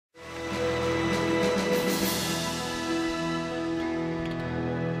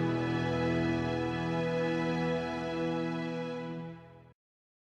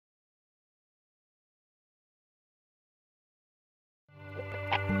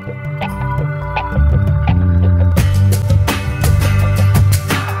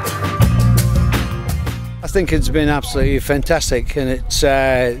I think it's been absolutely fantastic, and it's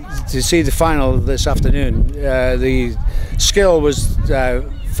to see the final this afternoon. The skill was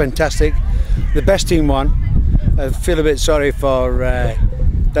fantastic. The best team won. I feel a bit sorry for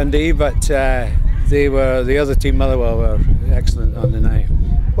Dundee, but the other team, Motherwell, were excellent on the night.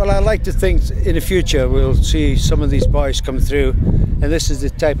 Well, I'd like to think in the future we'll see some of these boys come through, and this is the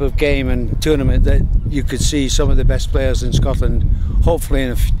type of game and tournament that you could see some of the best players in Scotland, hopefully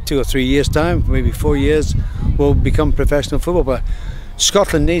in 2 or 3 years' time, maybe 4 years, will become professional football. But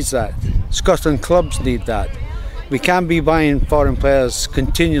Scotland needs that. Scotland clubs need that. We can't be buying foreign players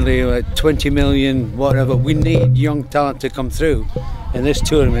continually at 20 million, whatever. We need young talent to come through. And this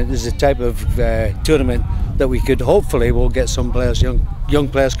tournament is the type of tournament that we could hopefully will get some players, young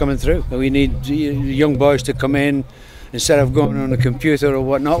players coming through. We need young boys to come in instead of going on a computer or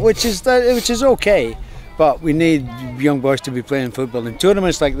whatnot, which is okay. But we need young boys to be playing football, and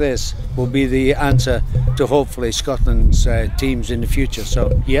tournaments like this will be the answer to hopefully Scotland's teams in the future.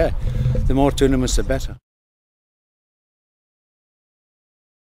 So yeah, the more tournaments the better.